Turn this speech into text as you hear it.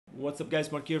What's up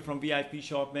guys, Mark here from VIP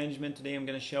Shop Management. Today I'm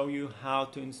going to show you how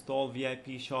to install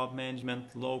VIP Shop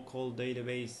Management local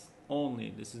database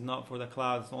only. This is not for the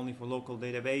cloud, it's only for local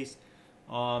database.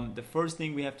 The first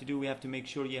thing we have to do, we have to make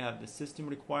sure you have the system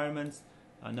requirements.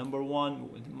 Number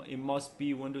one, it must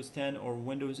be Windows 10 or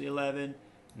Windows 11.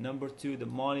 Number two, the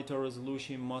monitor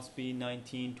resolution must be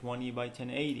 1920 by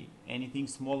 1080. Anything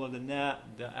smaller than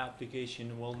that, the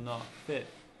application will not fit.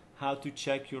 How to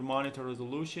check your monitor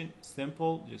resolution?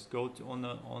 Simple. Just go to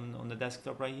on the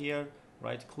desktop right here,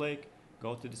 right click,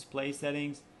 go to display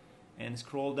settings, and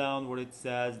scroll down where it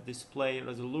says display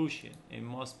resolution. It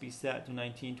must be set to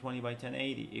 1920 by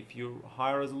 1080. If you're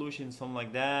higher resolution, something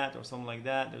like that or something like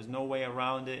that, there's no way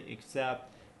around it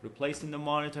except replacing the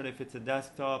monitor if it's a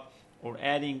desktop or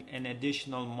adding an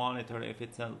additional monitor if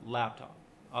it's a laptop.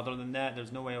 Other than that,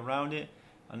 there's no way around it.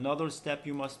 Another step,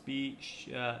 you must be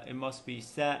it must be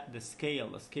set the scale.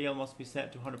 The scale must be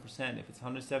set to 100%. If it's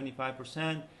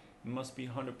 175%, it must be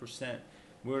 100%.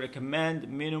 We recommend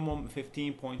minimum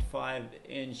 15.5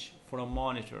 inch for a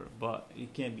monitor, but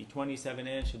it can be 27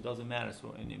 inch. It doesn't matter.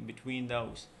 So in between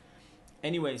those.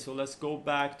 Anyway, so let's go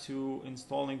back to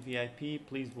installing VIP.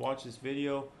 Please watch this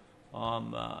video.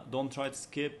 Don't try to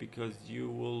skip because you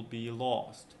will be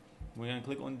lost. We're gonna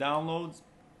click on downloads.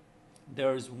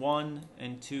 There's 1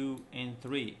 and 2 and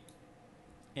 3,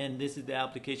 and this is the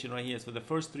application right here. So the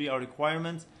first three are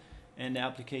requirements and the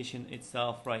application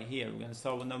itself right here. We're going to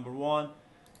start with number 1.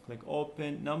 Click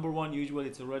open. Number 1, usually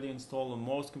it's already installed on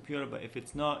most computer, but if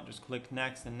it's not, just click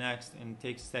next and next, and it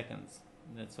takes seconds.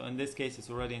 So in this case it's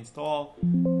already installed.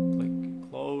 Click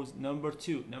close. Number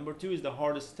 2 is the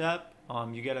hardest step.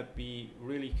 You gotta be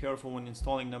really careful when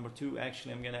installing number 2.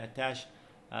 Actually, I'm gonna attach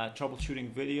troubleshooting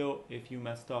video if you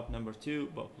messed up number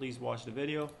 2, but please watch the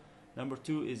video. Number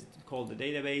 2 is called the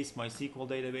database, MySQL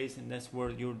database, and that's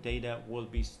where your data will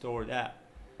be stored at.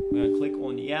 We're gonna click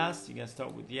on yes. You're gonna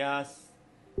start with yes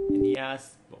and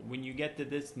yes, but when you get to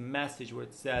this message where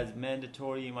it says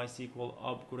mandatory MySQL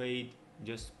upgrade,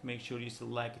 just make sure you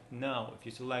select no. If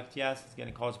you select yes, it's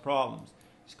gonna cause problems.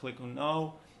 Just click on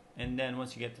no, and then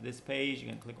once you get to this page, you're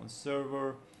gonna click on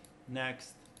server,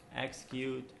 next,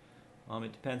 execute.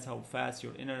 It depends how fast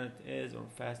your internet is or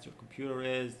fast your computer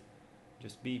is.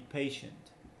 Just be patient.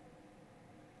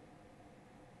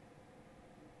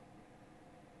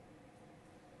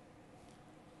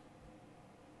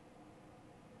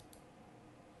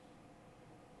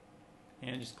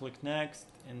 And just click next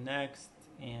and next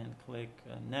and click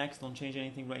next. Don't change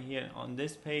anything right here. On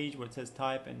this page where it says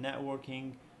type and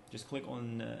networking, just click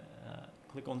on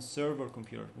server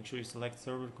computer. Make sure you select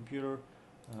server computer.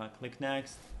 Click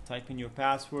next, type in your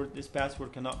password. This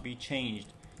password cannot be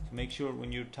changed, so make sure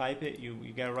when you type it you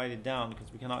gotta write it down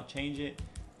because we cannot change it.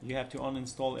 You have to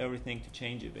uninstall everything to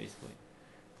change it basically.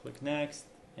 Click next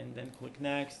and then click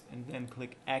next and then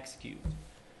click execute.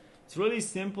 It's really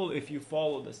simple if you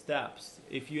follow the steps.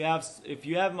 If you have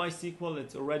MySQL,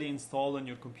 it's already installed on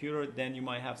your computer, then you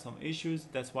might have some issues.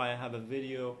 That's why I have a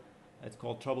video. It's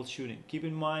called troubleshooting. Keep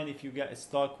in mind, if you get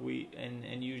stuck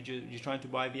and you're trying to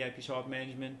buy VIP Shop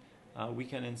Management, we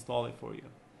can install it for you.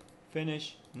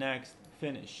 Finish, next,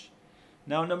 finish.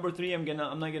 Now number 3, I'm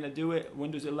not gonna do it.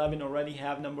 Windows 11 already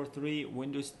have number 3.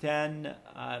 Windows 10,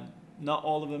 not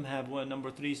all of them have number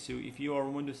 3. So if you are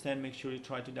on Windows 10, make sure you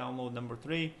try to download number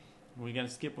 3. We're gonna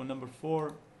skip on number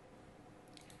 4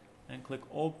 and click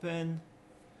open,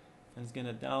 and it's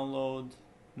gonna download.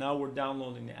 Now we're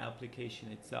downloading the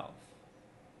application itself.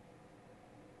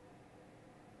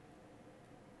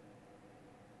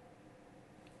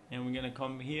 And we're gonna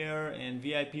come here, and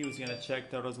VIP is gonna check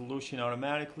the resolution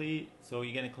automatically. So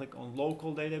you're gonna click on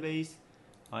local database.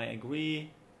 I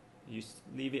agree. You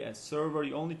leave it as server.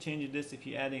 You only change this if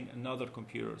you're adding another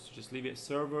computer. So just leave it as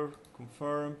server,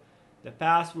 confirm. The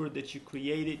password that you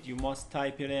created, you must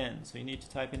type it in. So you need to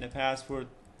type in the password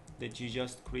that you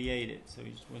just created. So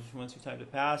once you type the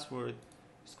password,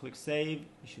 just click save.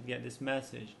 You should get this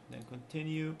message. Then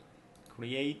continue,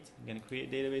 create. You're gonna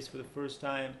create database for the first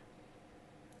time.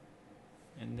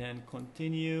 And then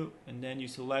continue, and then you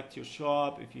select your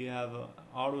shop. If you have an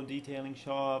auto detailing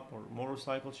shop or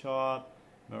motorcycle shop,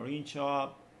 marine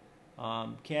shop,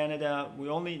 Canada.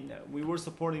 We were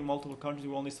supporting multiple countries.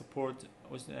 We only support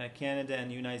Canada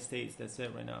and the United States. That's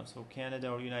it right now. So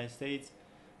Canada or United States.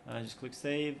 Just click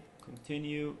save,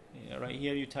 continue. Right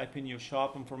here you type in your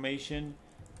shop information.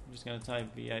 I'm just gonna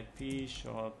type VIP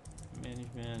Shop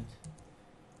Management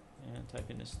and type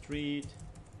in the street.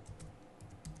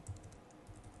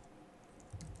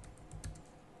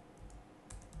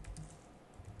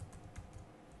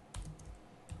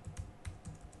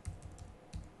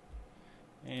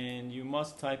 And you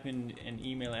must type in an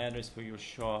email address for your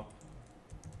shop.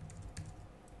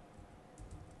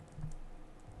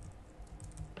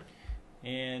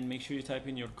 And make sure you type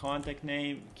in your contact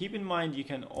name. Keep in mind you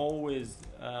can always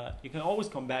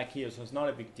come back here, so it's not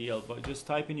a big deal. But just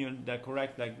type in the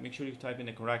correct, make sure you type in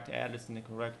the correct address and the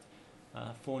correct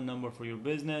phone number for your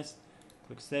business.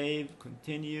 Click save,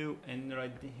 continue, and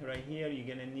right here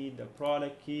you're gonna need the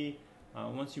product key.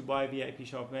 Once you buy VIP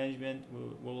Shop Management,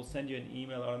 we'll send you an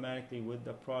email automatically with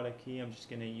the product key. I'm just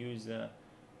gonna use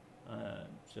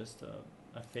just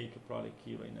a fake product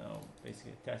key right now,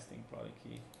 basically a testing product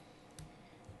key.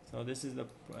 So this is the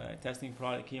testing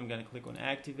product key. I'm gonna click on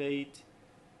activate,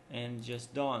 and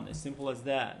just done. As simple as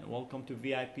that. Welcome to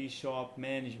VIP Shop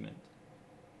Management.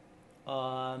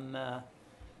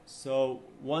 So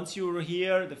once you're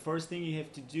here, the first thing you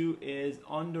have to do is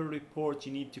under report,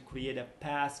 you need to create a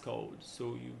passcode. So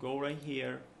you go right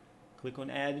here, click on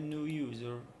add a new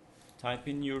user, type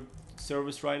in your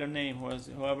service writer name,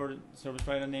 whoever service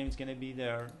writer name is gonna be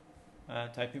there.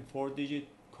 Type in 4-digit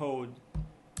code.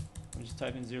 I'm just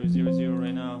typing 000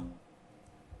 right now.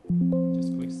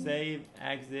 Just click save,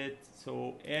 exit.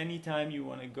 So anytime you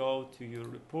want to go to your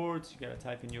reports, you gotta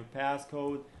type in your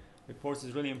passcode. Reports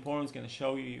is really important. It's going to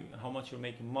show you how much you're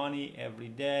making money every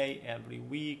day, every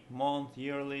week, month,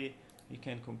 yearly. You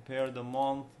can compare the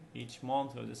month, each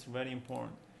month, so this is very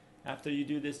important. After you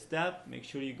do this step, make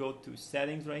sure you go to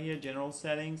settings right here, general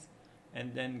settings,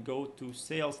 and then go to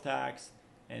sales tax,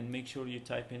 and make sure you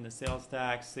type in the sales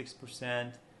tax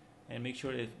 6%, and make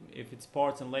sure if it's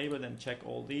parts and labor, then check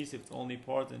all these. If it's only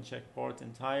parts, then check parts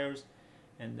and tires.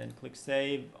 And then click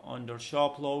save. Under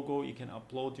shop logo, you can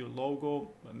upload your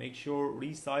logo, but make sure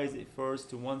resize it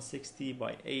first to 160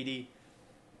 by 80,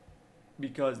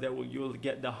 because you'll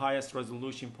get the highest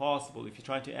resolution possible. If you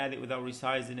try to add it without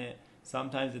resizing it,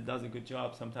 sometimes it does a good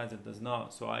job, sometimes it does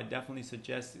not. So I definitely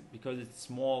suggest, because it's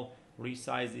small,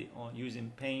 resize it on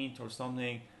using paint or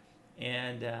something,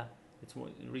 and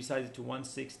resize it to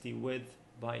 160 width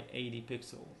by 80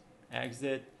 pixels.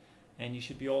 Exit. And you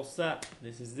should be all set.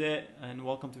 This is it, and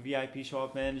welcome to VIP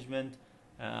Shop Management.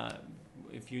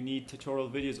 If you need tutorial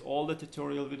videos, all the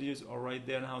tutorial videos are right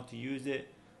there on how to use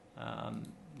it.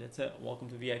 That's it. Welcome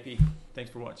to VIP.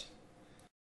 Thanks for watching.